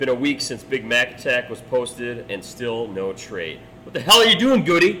Been a week since Big Mack attack was posted and still no trade. What the hell are you doing,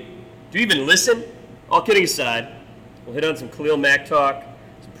 Goody? Do you even listen? All kidding aside, we'll hit on some Khalil Mack talk,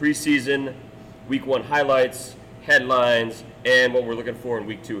 some preseason, week 1 highlights, headlines, and what we're looking for in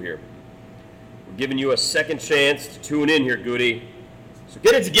week 2 here. We're giving you a second chance to tune in here, Goody. So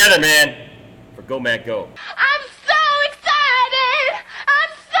get it together, man, for Go Mack Go. I'm so excited!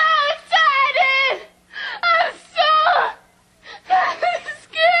 I'm so excited! I'm so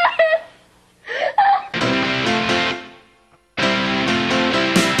scared!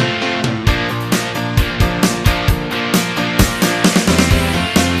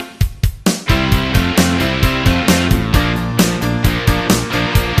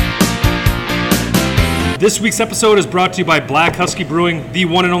 This week's episode is brought to you by Black Husky Brewing, the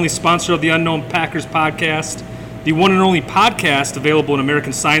one and only sponsor of the Unknown Packers podcast, the one and only podcast available in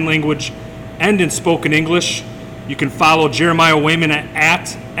American Sign Language and in spoken English. You can follow Jeremiah Wayman at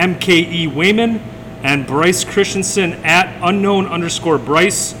MKE Wayman and Bryce Christensen at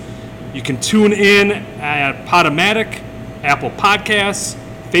unknown_Bryce. You can tune in at Podomatic, Apple Podcasts,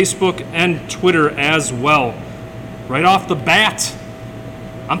 Facebook, and Twitter as well. Right off the bat,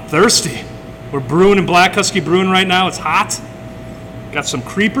 I'm thirsty. We're brewing in Black Husky Brewing right now. It's hot. Got some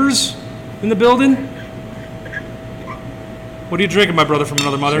creepers in the building. What are you drinking, my brother from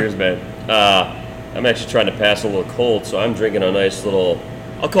another mother? Cheers, man. I'm actually trying to pass a little cold, so I'm drinking a nice little,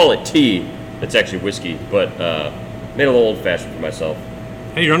 I'll call it tea. It's actually whiskey, but made a little old-fashioned for myself.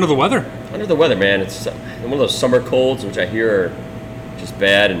 Hey, you're under the weather. Under the weather, man. It's one of those summer colds, which I hear are just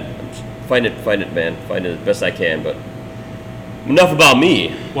bad, and I'm just fighting it, man. Fighting it as best I can, but enough about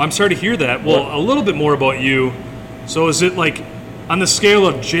me. Well, I'm sorry to hear that. Well, a little bit more about you. So is it like on the scale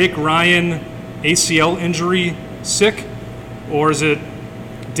of Jake Ryan ACL injury sick, or is it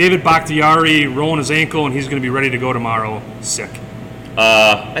David Bakhtiari rolling his ankle and he's going to be ready to go tomorrow sick?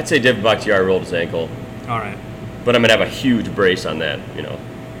 I'd say David Bakhtiari rolled his ankle. All right. But I'm going to have a huge brace on that,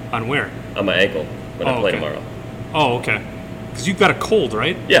 On where? on my ankle when I play tomorrow. Oh, okay. Because you've got a cold,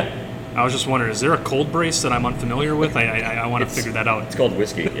 right? Yeah. I was just wondering, is there a cold brace that I'm unfamiliar with? I want to figure that out. It's called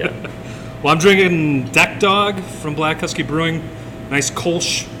whiskey, yeah. Well, I'm drinking Deck Dog from Black Husky Brewing. Nice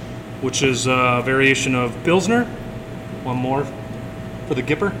Kolsch, which is a variation of Pilsner. One more for the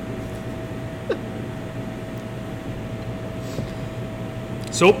Gipper.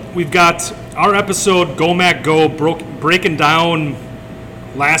 So we've got our episode, Go Mack Go, breaking down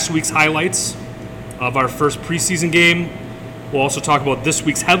last week's highlights of our first preseason game. We'll also talk about this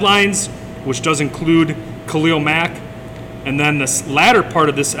week's headlines, which does include Khalil Mack. And then this latter part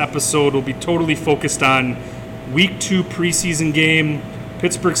of this episode will be totally focused on week 2 preseason game.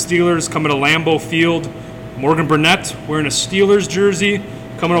 Pittsburgh Steelers coming to Lambeau Field. Morgan Burnett wearing a Steelers jersey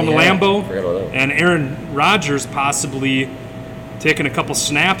coming on the Lambeau. And Aaron Rodgers possibly taking a couple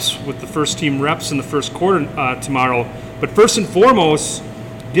snaps with the first team reps in the first quarter tomorrow. But first and foremost,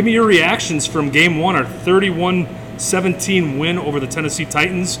 give me your reactions from game 1, our 31-17 win over the Tennessee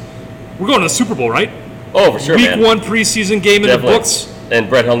Titans. We're going to the Super Bowl, right? Oh, for sure, Week man. 1 preseason game in the books. And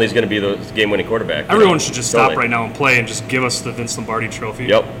Brett Hundley's going to be the game-winning quarterback. Everyone should just stop right now and play and just give us the Vince Lombardi trophy.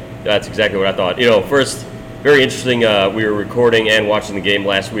 Yep, that's exactly what I thought. First, very interesting. We were recording and watching the game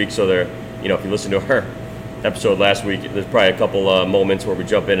last week, so there, if you listen to our episode last week, there's probably a couple moments where we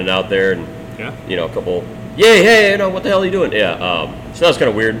jump in and out there, and a couple, hey, what the hell are you doing? Yeah, so that was kind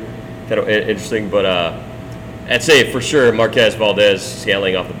of weird, kind of interesting, but I'd say for sure Marquez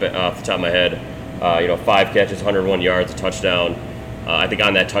Valdez-Scantling off the top of my head, 5 catches, 101 yards, a touchdown. I think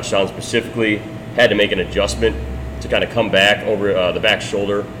on that touchdown specifically, had to make an adjustment to kind of come back over the back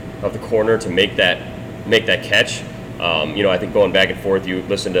shoulder of the corner to make that catch. I think going back and forth, you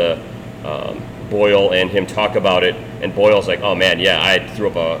listen to Boyle and him talk about it, and Boyle's like, oh man, yeah, I threw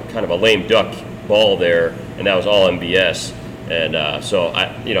up a kind of a lame duck ball there, and that was all MVS. And so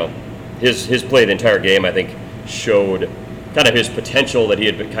his play the entire game, I think, showed kind of his potential that he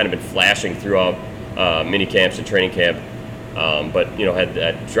had kind of been flashing throughout mini camps and training camp. But had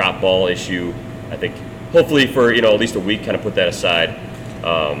that drop ball issue. I think hopefully for at least a week, kind of put that aside.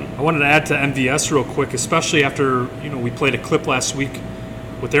 I wanted to add to MVS real quick, especially after we played a clip last week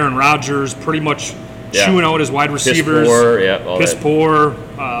with Aaron Rodgers pretty much chewing out his wide receivers. Piss poor.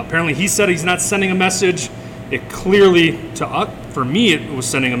 Apparently he said he's not sending a message. It clearly, for me, it was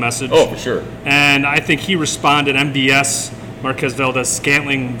sending a message. Oh, for sure. And I think he responded, MVS, Marquez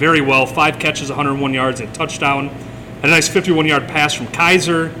Valdez-Scantling, very well. 5 catches, 101 yards, and touchdown. Had a nice 51-yard pass from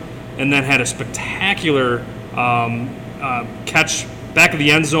Kaiser, and then had a spectacular catch back of the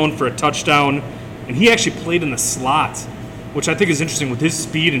end zone for a touchdown. And he actually played in the slot, which I think is interesting with his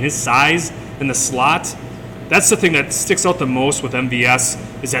speed and his size in the slot. That's the thing that sticks out the most with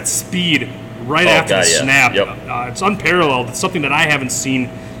MVS is that speed right after the snap. Yep. It's unparalleled. It's something that I haven't seen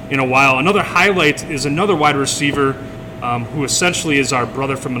in a while. Another highlight is another wide receiver who essentially is our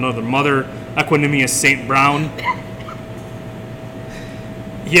brother from another mother, Equanimous St. Brown.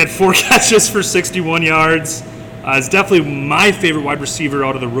 He had 4 catches for 61 yards. It's definitely my favorite wide receiver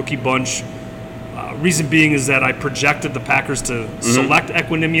out of the rookie bunch. Reason being is that I projected the Packers to select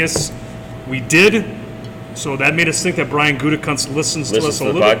Equanimous. We did, so that made us think that Brian Gutekunst listens to us a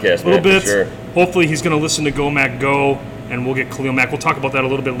little bit. Sure. Hopefully he's going to listen to Go Mack Go, and we'll get Khalil Mack. We'll talk about that a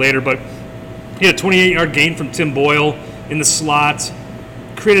little bit later, but he had a 28-yard gain from Tim Boyle in the slot,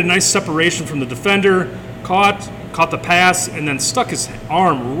 created a nice separation from the defender, caught the pass, and then stuck his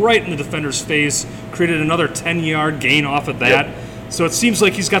arm right in the defender's face, created another 10-yard gain off of that. Yep. So it seems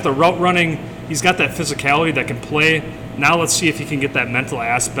like he's got the route running, he's got that physicality that can play. Now let's see if he can get that mental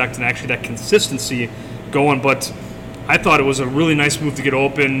aspect and actually that consistency going. But I thought it was a really nice move to get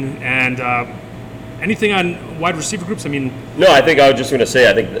open. And anything on wide receiver groups? I mean, no, I think I was just going to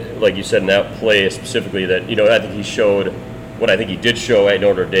say, I think, like you said in that play specifically, that, I think he showed what I think he did show at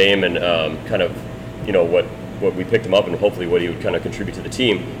Notre Dame, and kind of, what we picked him up and hopefully what he would kind of contribute to the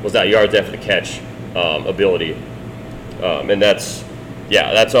team was that yards after the catch ability. And that's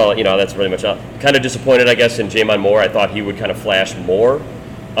all, that's really much kind of disappointed, I guess, in Jamon Moore. I thought he would kind of flash more.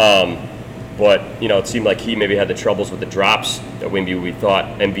 But, it seemed like he maybe had the troubles with the drops that maybe we thought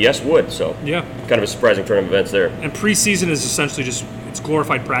MVS would. So, yeah, kind of a surprising turn of events there. And preseason is essentially just, it's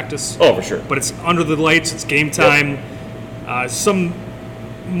glorified practice. Oh, for sure. But it's under the lights, it's game time. Yep. Some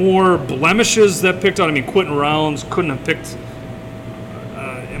more blemishes that picked on. I mean, Quentin Rounds couldn't have picked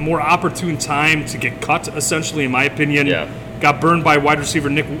a more opportune time to get cut, essentially, in my opinion. Yeah. Got burned by wide receiver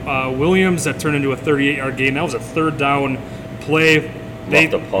Nick Williams. That turned into a 38-yard gain. That was a third down play.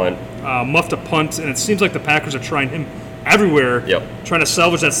 Muffed a punt, and it seems like the Packers are trying him everywhere, trying to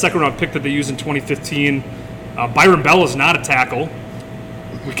salvage that second-round pick that they used in 2015. Byron Bell is not a tackle.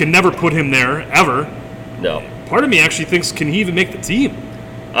 We can never put him there, ever. No. Part of me actually thinks, can he even make the team?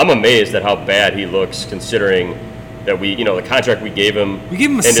 I'm amazed at how bad he looks, considering that the contract we gave him. We gave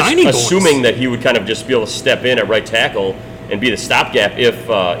him a signing bonus. Assuming that he would kind of just be able to step in at right tackle and be the stopgap if,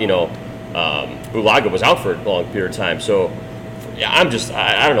 Ulaga was out for a long period of time. So, yeah, I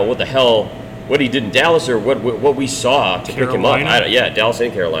don't know what he did in Dallas or what we saw to Carolina. pick him up. Dallas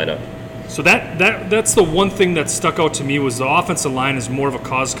and Carolina. So that's the one thing that stuck out to me was the offensive line is more of a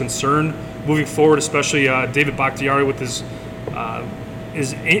cause concern moving forward, especially David Bakhtiari with his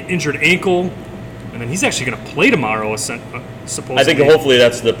injured ankle, and then he's actually going to play tomorrow, supposedly. I think hopefully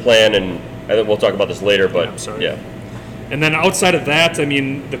that's the plan, and I think we'll talk about this later. But yeah. And then outside of that, I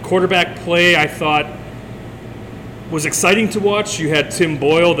mean, the quarterback play I thought was exciting to watch. You had Tim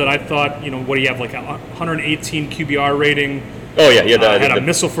Boyle that I thought, what do you have, like a 118 QBR rating? Oh, yeah. He had a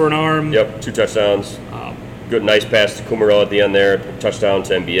missile for an arm. Yep, 2 touchdowns. Good, nice pass to Kumarel at the end there. Touchdown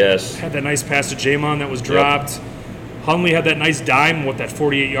to MBS. Had that nice pass to Jamon that was dropped. Yep. Hunley had that nice dime with that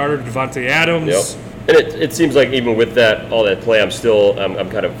 48-yarder to Devontae Adams. Yep. And it seems like even with all that play, I'm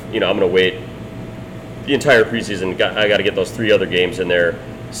kind of, I'm going to wait the entire preseason. I got to get those 3 other games in there.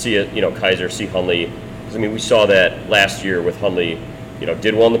 See it, Kaiser, see Hunley. I mean, we saw that last year with Hunley.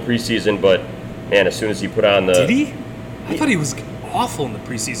 Did well in the preseason, but man, as soon as he put on the. Did he? I thought he was awful in the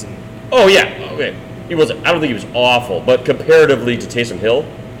preseason. Oh yeah, okay. He wasn't. I don't think he was awful, but comparatively to Taysom Hill,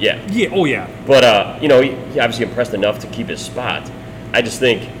 yeah. Yeah. Oh yeah. But he obviously impressed enough to keep his spot. I just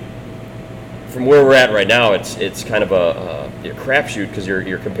think from where we're at right now, it's kind of a crapshoot because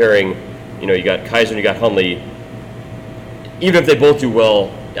you're comparing. You got Kaiser and you got Hunley. Even if they both do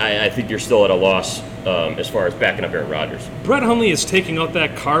well, I think you're still at a loss as far as backing up Aaron Rodgers. Brett Hundley is taking out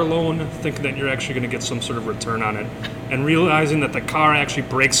that car loan, thinking that you're actually going to get some sort of return on it, and realizing that the car actually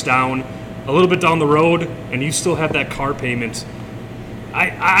breaks down a little bit down the road, and you still have that car payment.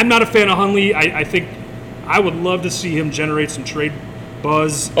 I'm not a fan of Hundley. I think I would love to see him generate some trade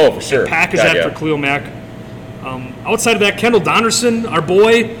buzz. Oh, for sure. Package that for Khalil Mack. Outside of that, Kendall Donnerson, our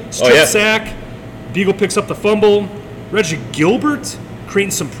boy, strip sack. Beagle picks up the fumble. Reggie Gilbert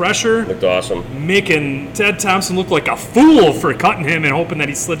creating some pressure. Looked awesome. Making Ted Thompson look like a fool for cutting him and hoping that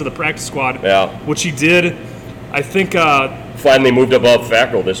he slid to the practice squad. Yeah. Which he did. I think finally moved above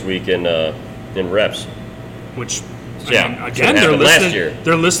Fackrell this week in reps. Which again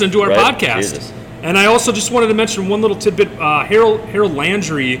they're listening to our podcast. Jesus. And I also just wanted to mention one little tidbit. Harold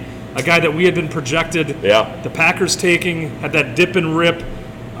Landry, a guy that we had been projected. Yeah. The Packers taking, had that dip and rip.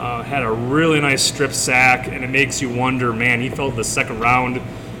 Had a really nice strip sack, and it makes you wonder, man, he fell to the second round.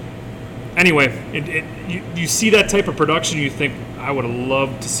 anyway, you see that type of production, you think, I would have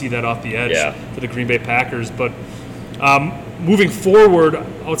loved to see that off the edge for the Green Bay Packers. But moving forward,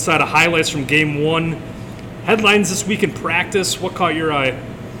 outside of highlights from Game 1, headlines this week in practice, what caught your eye?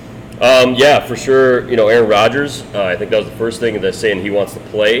 Yeah, for sure. Aaron Rodgers, I think that was the first thing that's saying he wants to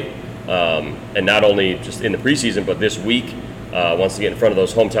play. And not only just in the preseason, but this week, wants to get in front of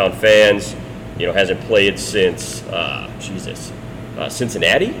those hometown fans. Hasn't played since,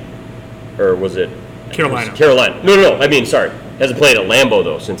 Cincinnati? Or was it? Carolina. Carolina. No. I mean, sorry. Hasn't played at Lambeau,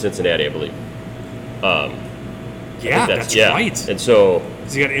 though, since Cincinnati, I believe. That's right. And so...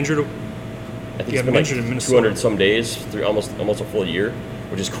 Because he got injured. I think he's been injured in Minnesota. 200 some days, almost a full year,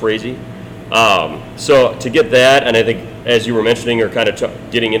 which is crazy. So to get that, and I think as you were mentioning or kind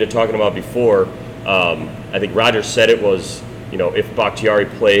of getting into talking about before, I think Rodgers said it was, if Bakhtiari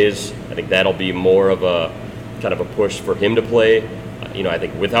plays, I think that'll be more of a kind of a push for him to play. I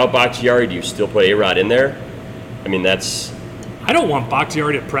think without Bakhtiari, do you still put A-Rod in there? I mean, that's... I don't want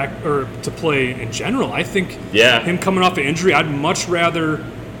Bakhtiari to play in general. I think him coming off an injury, I'd much rather...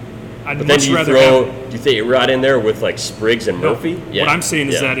 Do you think A-Rod in there with like Spriggs and Murphy? No. Yeah. What I'm saying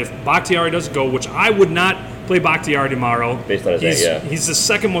is that if Bakhtiari does go, which I would not play Bakhtiari tomorrow. Based on his he's the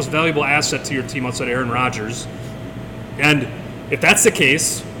second most valuable asset to your team outside Aaron Rodgers. And if that's the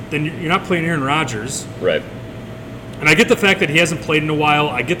case, then you're not playing Aaron Rodgers. Right. And I get the fact that he hasn't played in a while.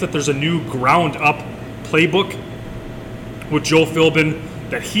 I get that there's a new ground-up playbook with Joe Philbin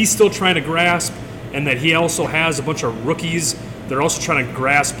that he's still trying to grasp, and that he also has a bunch of rookies. They're also trying to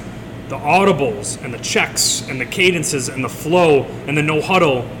grasp the audibles and the checks and the cadences and the flow and the no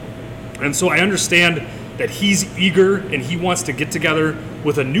huddle. And so I understand that he's eager and he wants to get together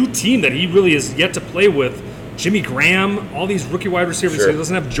with a new team that he really is yet to play with. Jimmy Graham, all these rookie wide receivers. Sure. He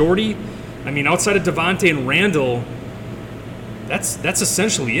doesn't have Jordy. I mean, outside of Devontae and Randall, that's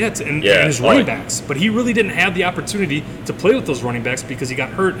essentially it. And his running backs. But he really didn't have the opportunity to play with those running backs because he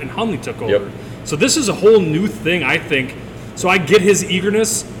got hurt and Hundley took over. Yep. So this is a whole new thing, I think. So I get his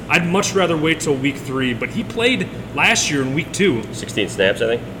eagerness. I'd much rather wait till week 3, but he played last year in week 2. 16 snaps, I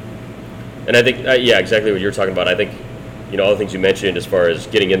think. And I think, exactly what you're talking about. I think, all the things you mentioned as far as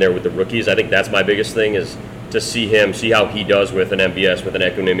getting in there with the rookies, I think that's my biggest thing is to see how he does with an MVS, with an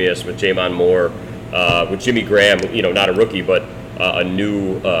Equinemius, with Jamon Moore, with Jimmy Graham, not a rookie, but a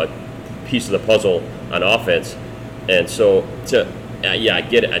new piece of the puzzle on offense. And so, I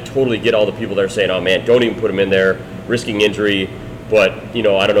get it. I totally get all the people that are saying, oh, man, don't even put him in there, risking injury. But, I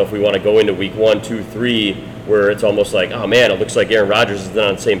don't know if we want to go into week 1, 2, 3, where it's almost like, oh, man, it looks like Aaron Rodgers is not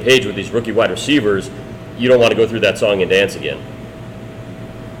on the same page with these rookie wide receivers. You don't want to go through that song and dance again.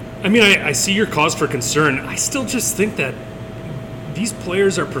 I mean, I see your cause for concern. I still just think that these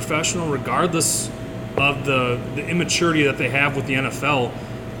players are professional regardless of the immaturity that they have with the NFL.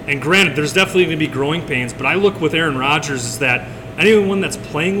 And granted, there's definitely going to be growing pains, but I look with Aaron Rodgers is that anyone that's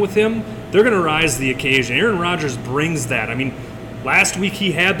playing with him, they're going to rise to the occasion. Aaron Rodgers brings that. I mean, last week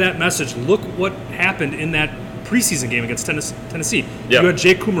he had that message. Look what happened in that preseason game against Tennessee. Yep. You had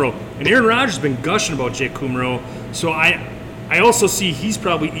Jake Kumerow. And Aaron Rodgers has been gushing about Jake Kumerow. So I also see he's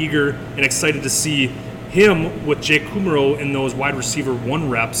probably eager and excited to see him with Jake Kumerow in those wide receiver 1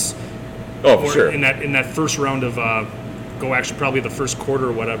 reps. Oh, for sure. In that first round of probably the first quarter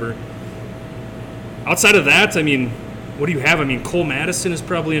or whatever. Outside of that, I mean, what do you have? I mean, Cole Madison is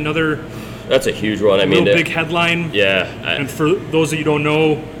probably another... That's a huge one. Big headline. Yeah. And for those of you who don't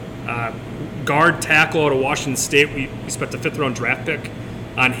know, guard tackle out of Washington State, we spent a 5th-round draft pick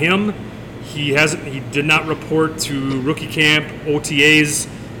on him. He did not report to rookie camp, OTAs.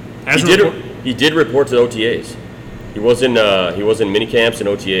 He did report to the OTAs. He was in mini camps and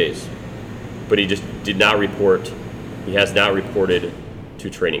OTAs, but he just did not report. He has not reported to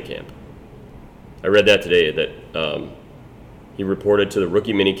training camp. I read that today that he reported to the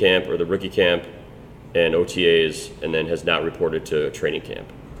rookie mini camp or the rookie camp and OTAs, and then has not reported to training camp.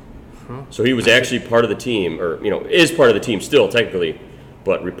 Huh. So he was actually part of the team, or is part of the team still technically,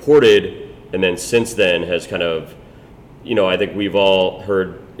 but reported, and then since then has kind of, I think we've all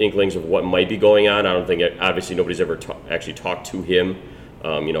heard inklings of what might be going on. I don't think obviously nobody's ever actually talked to him.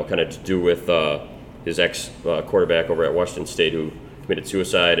 Kind of to do with his ex quarterback over at Washington State who committed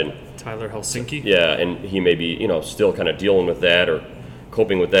suicide, and Tyler Helsinki. Yeah, and he may be still kind of dealing with that or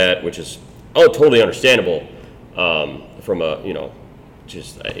coping with that, which is totally understandable from a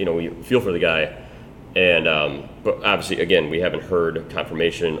we feel for the guy, and but obviously again we haven't heard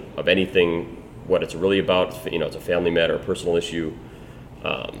confirmation of anything what it's really about. It's a family matter, a personal issue.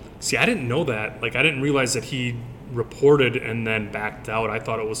 See, I didn't know that. Like, I didn't realize that he reported and then backed out. I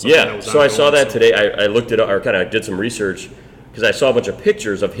thought it was something that was ongoing. I saw that today. I looked it up, or kind of did some research, because I saw a bunch of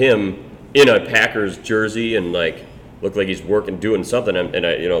pictures of him in a Packers jersey and like looked like he's doing something. And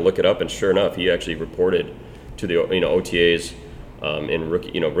I look it up, and sure enough, he actually reported to the OTAs in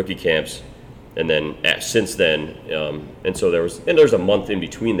rookie camps, and then since then, and so there's a month in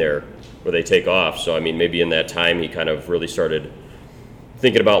between there where they take off. So I mean, maybe in that time he kind of really started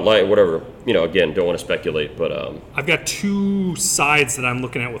thinking about whatever. Again, don't want to speculate, but I've got two sides that I'm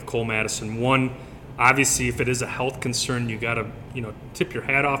looking at with Cole Madison. One, obviously, if it is a health concern, you got to tip your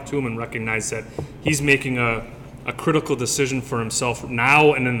hat off to him and recognize that he's making a critical decision for himself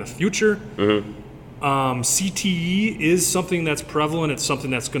now and in the future. Mm-hmm. CTE is something that's prevalent. It's something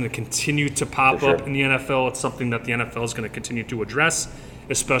that's going to continue to pop up in the NFL. It's something that the NFL is going to continue to address,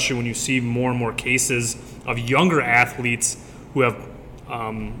 especially when you see more and more cases of younger athletes who have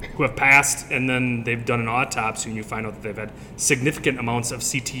passed, and then they've done an autopsy, and you find out that they've had significant amounts of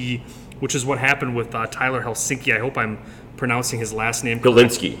CTE, which is what happened with Tyler Helsinki. I hope I'm pronouncing his last name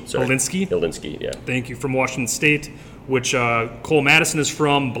correct. Hilinski, yeah. Thank you. From Washington State, which Cole Madison is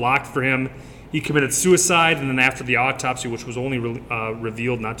from, blocked for him. He committed suicide, and then after the autopsy, which was only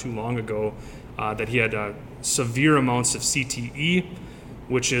revealed not too long ago, that he had severe amounts of CTE,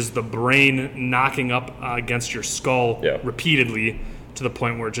 which is the brain knocking up against your skull repeatedly to the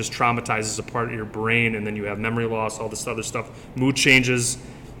point where it just traumatizes a part of your brain, and then you have memory loss, all this other stuff, mood changes,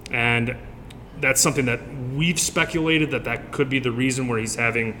 and that's something that we've speculated that could be the reason where he's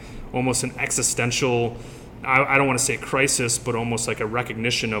having almost an existential, I don't want to say crisis, but almost like a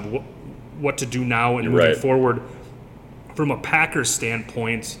recognition of what to do now and moving forward from a Packers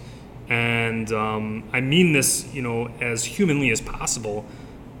standpoint. And I mean this, as humanly as possible.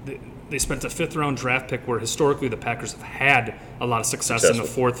 They spent a 5th-round draft pick where historically the Packers have had a lot of success in the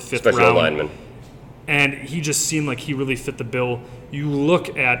 4th, 5th especially round. Lineman. And he just seemed like he really fit the bill. You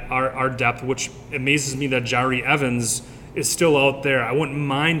look at our depth, which amazes me that Jari Evans is still out there. I wouldn't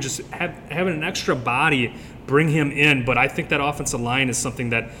mind just having an extra body, bring him in, but I think that offensive line is something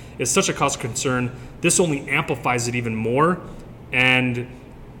that is such a cause of concern. This only amplifies it even more, and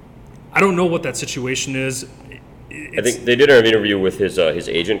I don't know what that situation is. I think they did an interview with his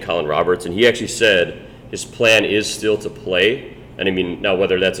agent, Colin Roberts, and he actually said his plan is still to play. And I mean, now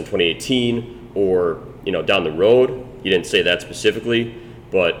whether that's in 2018 or down the road, he didn't say that specifically.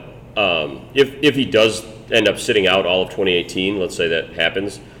 But if he does end up sitting out all of 2018, let's say that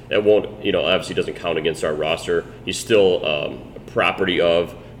happens, that won't obviously doesn't count against our roster. He's still a property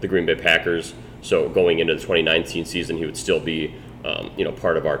of the Green Bay Packers. So going into the 2019 season, he would still be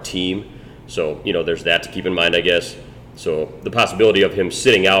part of our team. So, there's that to keep in mind, I guess. So the possibility of him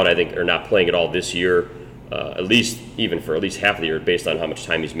sitting out, I think, or not playing at all this year, at least half of the year, based on how much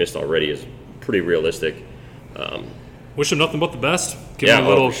time he's missed already, is pretty realistic. Wish him nothing but the best. Give him a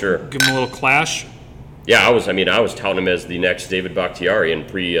little clash. Yeah, I was touting him as the next David Bakhtiari in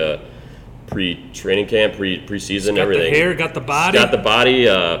pre-training camp, preseason, everything. Got the hair, got the body. Got the body.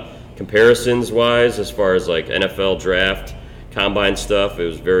 Comparisons-wise, as far as like NFL draft, combine stuff, it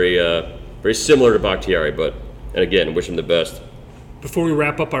was very similar to Bakhtiari, and again, wish him the best. Before we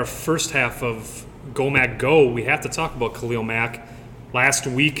wrap up our first half of Go Mack Go, we have to talk about Khalil Mack. Last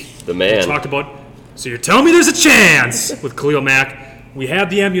week, the man. We talked about, so you're telling me there's a chance with Khalil Mack. We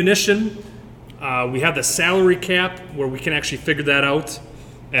have the ammunition. We have the salary cap where we can actually figure that out.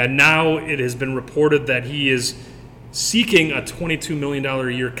 And now it has been reported that he is seeking a $22 million a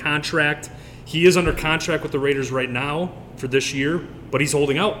year contract. He is under contract with the Raiders right now for this year, but he's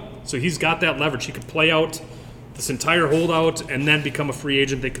holding out. So he's got that leverage. He could play out this entire holdout and then become a free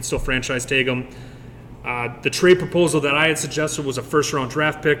agent. They could still franchise tag him. The trade proposal that I had suggested was a first-round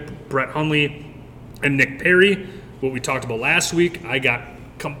draft pick, Brett Hundley and Nick Perry, what we talked about last week. I got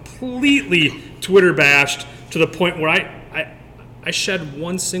completely Twitter bashed to the point where I shed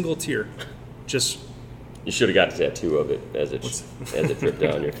one single tear. You should have got a tattoo of it as it dripped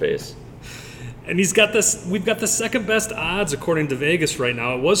down your face. And we've got the second best odds according to Vegas right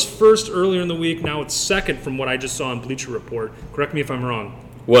now. It was first earlier in the week. Now it's second from what I just saw on Bleacher Report. Correct me if I'm wrong.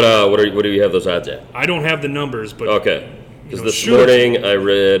 What do you have those odds at? I don't have the numbers, but okay. Because this morning I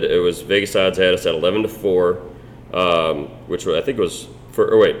read it was Vegas odds had us at 11-4, which I think was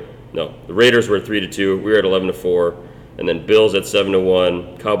the Raiders were 3-2. We were at 11-4, and then Bills at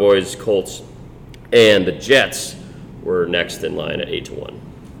 7-1, Cowboys, Colts, and the Jets were next in line at 8-1.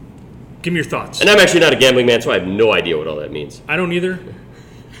 Give me your thoughts. And I'm actually not a gambling man, so I have no idea what all that means. I don't either.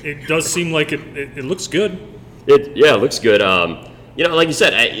 It does seem like it looks good. It looks good. Like you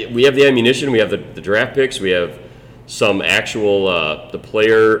said, we have the ammunition, we have the draft picks, we have some actual the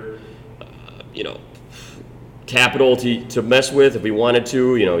player, capital to mess with if we wanted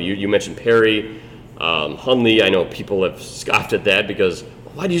to. You mentioned Perry, Hundley. I know people have scoffed at that because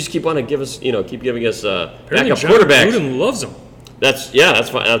Why do you just keep wanting to give us, keep giving us Apparently backup John quarterbacks? Gruden loves him. That's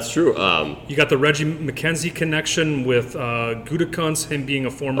fine. That's true. You got the Reggie McKenzie connection with Gutekunst, him being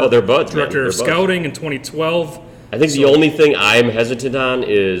a former they're buds, director man. of They're scouting in 2012. I think the only thing I'm hesitant on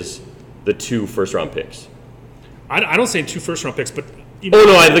is the 2 first-round picks. I don't say 2 first-round picks, but Oh,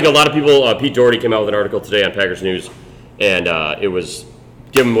 no, I think a lot of people, Pete Doherty came out with an article today on Packers News, and it was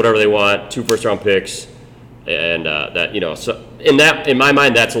give them whatever they want, 2 first-round picks, and so in my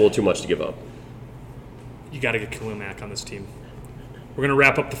mind, that's a little too much to give up. you got to get Khalil Mack on this team. We're going to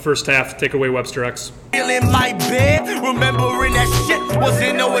wrap up the first half. Take away Webster X. In my bed, remembering that shit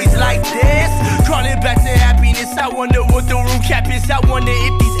wasn't always like this. Crawling back to happiness, I wonder what the room cap is. I wonder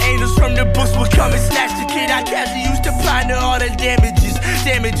if these angels from the books will come and snatch the kid. I casually used to ponder all the damages.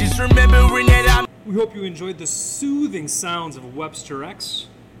 Remembering that I'm. We hope you enjoyed the soothing sounds of Webster X,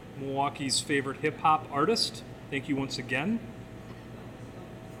 Milwaukee's favorite hip-hop artist. Thank you once again.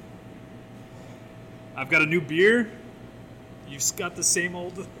 I've got a new beer. You've got the same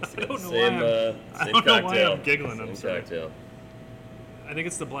old. I don't know why I'm giggling. I'm sorry. Cocktail. I think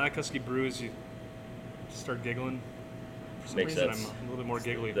it's the Black Husky Brews. You start giggling. For some Makes reason, sense. I'm a little bit more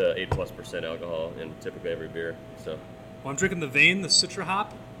giggly. The 8+% alcohol in typically every beer. So. Well, I'm drinking the Vein, the Citra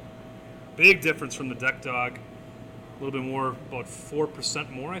Hop. Big difference from the Deck Dog. A little bit more, about 4%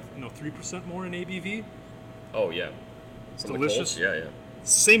 more. 3% more in ABV. Oh yeah. It's From the delicious. Colts? Yeah.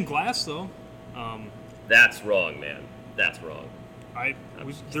 Same glass though. That's wrong, man. That's wrong.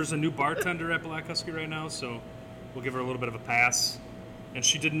 There's a new bartender at Black Husky right now, so we'll give her a little bit of a pass. And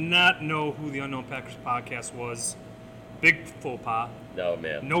she did not know who the Unknown Packers podcast was. Big faux pas. No,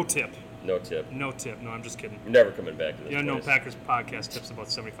 man. No tip. No tip. No tip. No, I'm just kidding. You're never coming back to this The Unknown place. Packers podcast tips about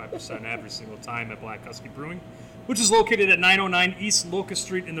 75% every single time at Black Husky Brewing, which is located at 909 East Locust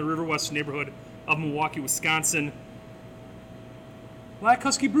Street in the River West neighborhood of Milwaukee, Wisconsin. Black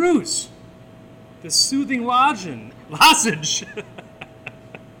Husky Brews. The soothing lozenge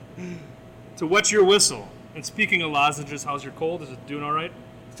to wet your whistle. And speaking of lozenges, how's your cold? Is it doing all right?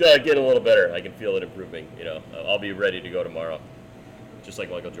 It's getting a little better. I can feel it improving. I'll be ready to go tomorrow, just like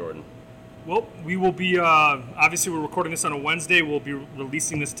Michael Jordan. Well, we will be, obviously we're recording this on a Wednesday. We'll be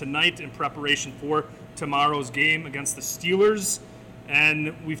releasing this tonight in preparation for tomorrow's game against the Steelers.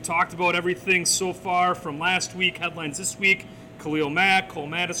 And we've talked about everything so far from last week, headlines this week, Khalil Mack, Cole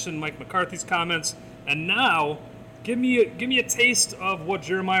Madison, Mike McCarthy's comments. And now, give me a taste of what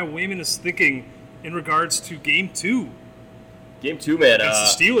Jeremiah Wayman is thinking in regards to Game 2. Game 2, man.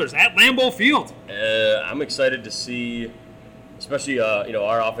 Against the Steelers at Lambeau Field. I'm excited to see, especially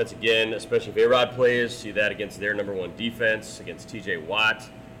our offense again, especially if A-Rod plays, see that against their number 1 defense, against T.J. Watt,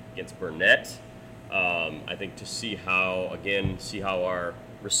 against Burnett. I think to see how our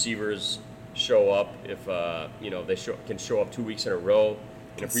receivers show up if they can show up 2 weeks in a row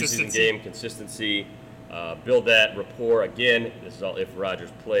in a preseason game. Consistency, build that rapport again. This is all if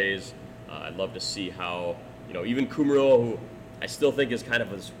Rodgers plays. I'd love to see how even Kumaro, who I still think is kind of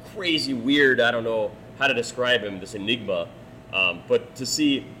this crazy weird. I don't know how to describe him, this enigma. But to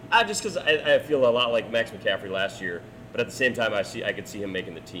see, just because I feel a lot like Max McCaffrey last year, but at the same time I could see him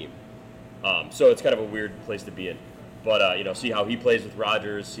making the team. So it's kind of a weird place to be in. But, see how he plays with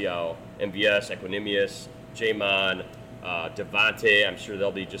Rodgers, see how MVS, Equinemius, Jamon, Devontae, I'm sure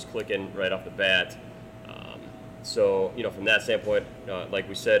they'll be just clicking right off the bat. So, from that standpoint, like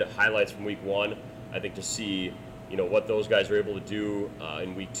we said, highlights from week 1, I think to see, what those guys are able to do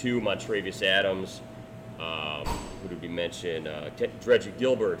in week 2, Montravius Adams, who did we mention? Reggie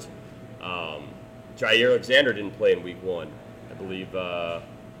Gilbert. Jair Alexander didn't play in week 1. I believe,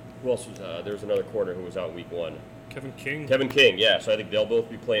 who else was, there was another corner who was out in week 1. Kevin King. Yeah. So I think they'll both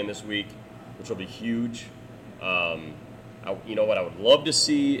be playing this week, which will be huge. What I would love to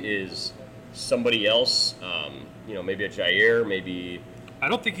see is somebody else, maybe a Jair, maybe. I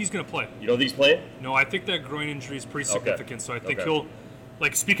don't think he's going to play. You don't think he's playing? No, I think that groin injury is pretty significant. Okay. So I think Okay.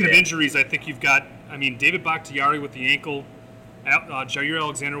 he'll, speaking of injuries, I think you've got, David Bakhtiari with the ankle, Jair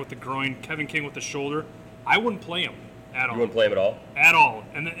Alexander with the groin, Kevin King with the shoulder. I wouldn't play him at all. You wouldn't play him at all? At all.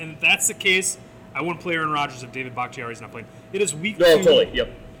 And if that's the case, I wouldn't play Aaron Rodgers if David Bakhtiari is not playing. It is week 2. No, totally. Yep.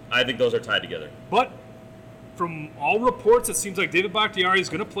 I think those are tied together. But from all reports, it seems like David Bakhtiari is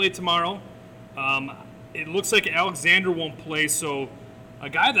going to play tomorrow. It looks like Alexander won't play. So a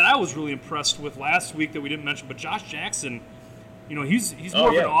guy that I was really impressed with last week that we didn't mention, but Josh Jackson, he's more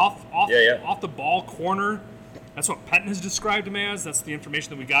of an off the ball corner. That's what Penton has described him as. That's the information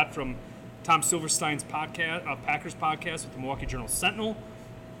that we got from Tom Silverstein's podcast, Packers podcast with the Milwaukee Journal-Sentinel.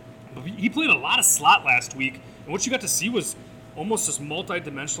 He played a lot of slot last week, and what you got to see was almost this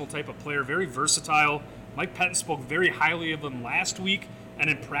multi-dimensional type of player, very versatile, Mike Pettin spoke very highly of him last week and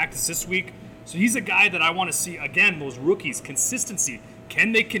in practice this week. So he's a guy that I want to see, again, those rookies, consistency.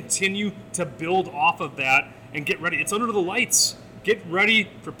 Can they continue to build off of that and get ready? It's under the lights. Get ready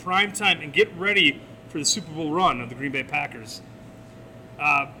for prime time and get ready for the Super Bowl run of the Green Bay Packers.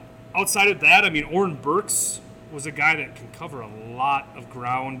 Outside of that, I mean, Oren Burks was a guy that can cover a lot of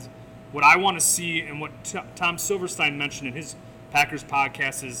ground. What I want to see and what Tom Silverstein mentioned in his Packers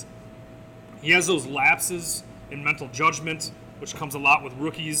podcast is he has those lapses in mental judgment, which comes a lot with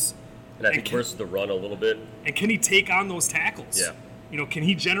rookies. And I think versus the run a little bit. And can he take on those tackles? Yeah. You know, can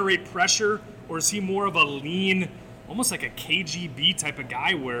he generate pressure, or is he more of a lean, almost like a KGB type of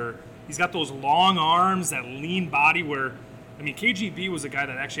guy where he's got those long arms, that lean body where, I mean, KGB was a guy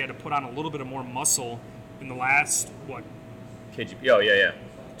that actually had to put on a little bit of more muscle in the last, KGB, oh, yeah.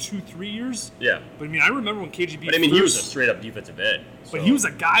 2-3 years? Yeah. But I mean, I remember when KGB But I mean, he was a straight up defensive end. So. But he was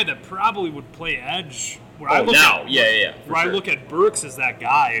a guy that probably would play edge. Where I I look at Burks as that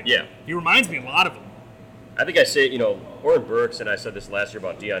guy. Yeah. He reminds me a lot of him. I think I say, Oren Burks, and I said this last year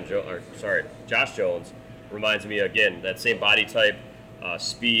about Josh Jones, reminds me, again, that same body type,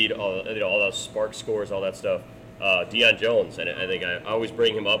 speed, all those spark scores, all that stuff. Deion Jones, and I think I always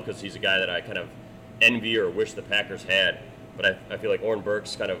bring him up because he's a guy that I kind of envy or wish the Packers had. But I feel like Oren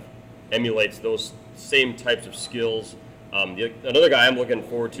Burks kind of emulates those same types of skills. Another guy I'm looking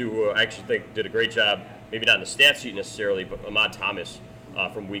forward to, who I actually think did a great job, maybe not in the stat sheet necessarily, but Ahmad Thomas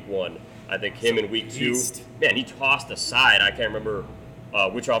from week 1. I think him in week 2, man, he tossed aside. I can't remember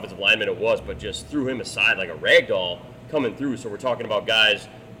which offensive lineman it was, but just threw him aside like a rag doll coming through. So we're talking about guys,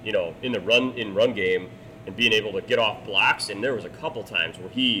 in the run game and being able to get off blocks. And there was a couple times where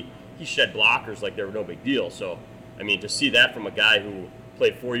he shed blockers like they were no big deal. So, I mean, to see that from a guy who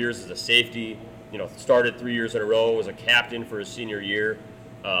played 4 years as a safety, started 3 years in a row, was a captain for his senior year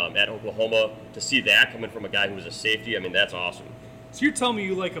at Oklahoma, to see that coming from a guy who was a safety, I mean, that's awesome. So you're telling me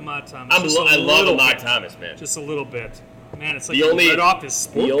you like Ahmad Thomas? I love Ahmad Thomas, man. Just a little bit. Man, it's like he read off his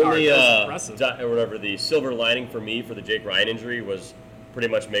sport card. Impressive. Or whatever, the silver lining for me for the Jake Ryan injury was pretty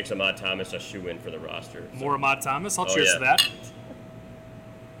much makes Ahmad Thomas a shoe-in for the roster. So. More Ahmad Thomas? I'll cheers to that.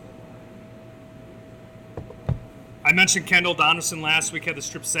 I mentioned Kendall Donaldson last week, had the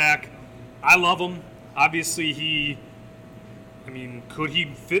strip sack. I love him. Obviously, could he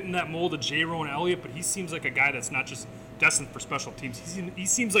fit in that mold of J. Rowan Elliott? But he seems like a guy that's not just destined for special teams. He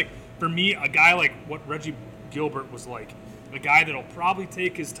seems like, for me, a guy like what Reggie Gilbert was like. A guy that'll probably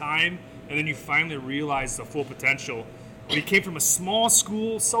take his time, and then you finally realize the full potential. But he came from a small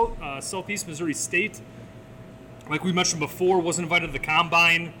school, Southeast Missouri State. Like we mentioned before, wasn't invited to the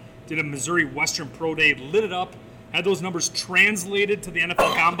Combine, did a Missouri Western Pro Day, lit it up, had those numbers translated to the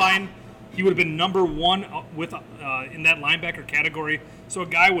NFL Combine. He would have been number 1 in that linebacker category. So a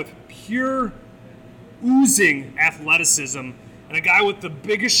guy with pure oozing athleticism, and a guy with the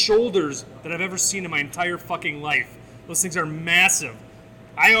biggest shoulders that I've ever seen in my entire fucking life. Those things are massive.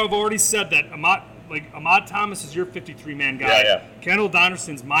 I have already said that Ahmad Thomas is your 53-man guy. Yeah. Kendall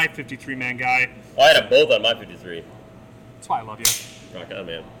Donaldson's my 53-man guy. Well, I had them both on my 53. That's why I love you. Rock on,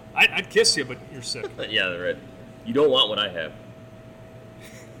 man. I'd kiss you, but you're sick. Yeah, right. You don't want what I have.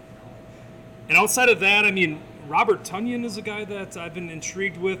 And outside of that, Robert Tonyan is a guy that I've been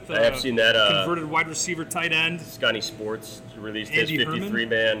intrigued with. I have seen that. Converted wide receiver, tight end. Scotty Sports released Andy his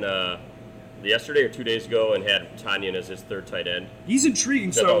 53-man yesterday or 2 days ago and had Tonyan as his third tight end. He's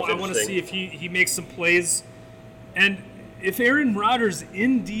intriguing, so I want to see if he makes some plays. And if Aaron Rodgers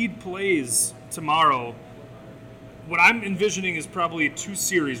indeed plays tomorrow, what I'm envisioning is probably 2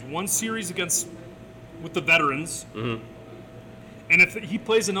 series. 1 series with the veterans. Mm-hmm. And if he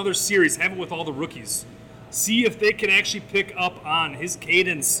plays another series, have it with all the rookies. See if they can actually pick up on his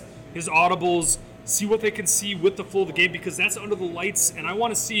cadence, his audibles, see what they can see with the flow of the game, because that's under the lights. And I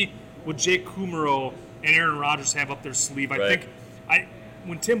want to see what Jake Kumaro and Aaron Rodgers have up their sleeve. I think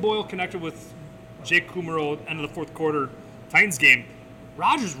when Tim Boyle connected with Jake Kumaro end of the fourth quarter Titans game,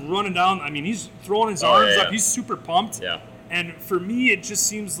 Rodgers running down. He's throwing his arms up. He's super pumped. Yeah. And for me, it just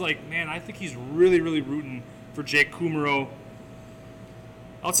seems like, man, I think he's really, really rooting for Jake Kumaro.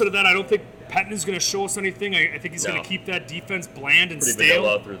 Outside of that, I don't think Pettin is going to show us anything. I think he's going to keep that defense bland and pretty stale.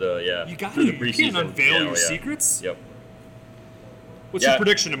 Vanilla through the You can't unveil your secrets. Yep. What's your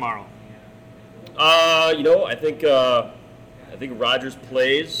prediction tomorrow? I think Rodgers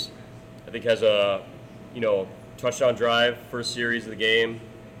plays. I think has a touchdown drive, first series of the game,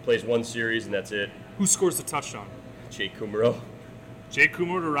 plays 1 series and that's it. Who scores the touchdown? Jake Kumaro. Jake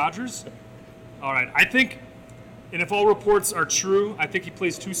Kumaro to Rodgers? All right, I think. And if all reports are true, I think he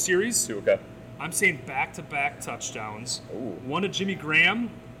plays 2 series. 2, okay. I'm saying back-to-back touchdowns. Ooh. 1 to Jimmy Graham,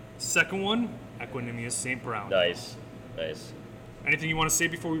 Second one, Equanimous St. Brown. Nice. Anything you want to say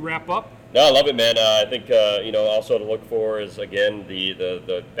before we wrap up? No, I love it, man. I think also to look for is again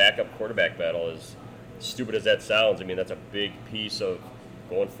the backup quarterback battle. As stupid as that sounds, I mean that's a big piece of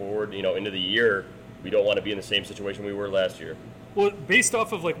going forward. Into the year, we don't want to be in the same situation we were last year. Well, based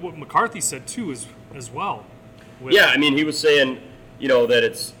off of like what McCarthy said too, as well. Yeah, I mean he was saying,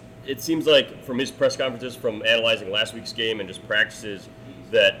 that it seems like from his press conferences, from analyzing last week's game and just practices,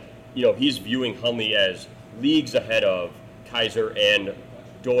 that he's viewing Hundley as leagues ahead of Kaiser and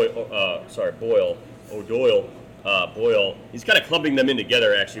Boyle. He's kind of clumping them in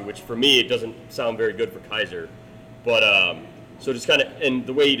together, actually, which for me it doesn't sound very good for Kaiser. But so just kind of, and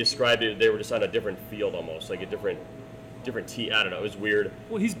the way he described it, they were just on a different field almost, like a different team. I don't know. It was weird.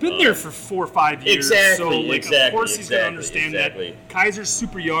 Well, he's been there for 4 or 5 years, Exactly. Of course he's going to understand that. Kaiser's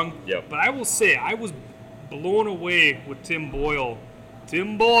super young. Yep. But I will say, I was blown away with Tim Boyle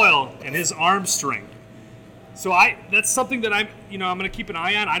and his arm strength. So that's something that I'm going to keep an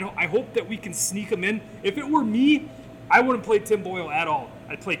eye on. I hope that we can sneak him in. If it were me, I wouldn't play Tim Boyle at all.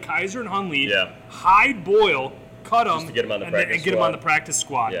 I'd play Kaiser and Hundley, hide Boyle, cut him, just to get him on the practice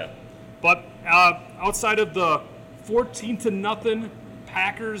squad. Yeah. But outside of the 14-0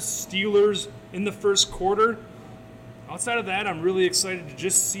 Packers Steelers in the first quarter, outside of that, I'm really excited to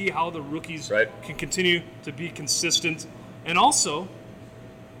just see how the rookies can continue to be consistent. And also,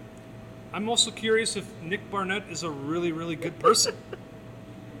 I'm also curious if Nick Barnett is a really, really good person.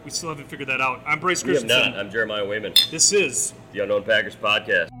 We still haven't figured that out. I'm Bryce Christensen. We have not. I'm Jeremiah Wayman. This is the Unknown Packers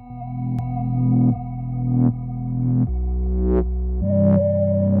Podcast.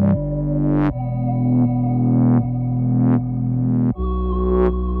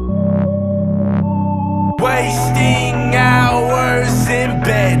 Wasting hours in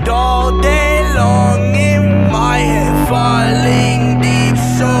bed all day long in my head, falling deep,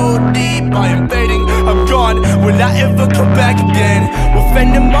 so deep I am fading, I'm gone, will I ever come back again? We'll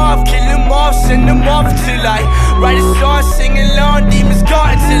fend them off, kill them off, send them off till I write a song, sing along, demons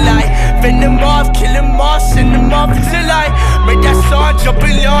gone till I fend them off, kill them off, send them off till I make that song,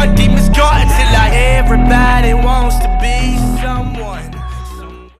 jumping on, demons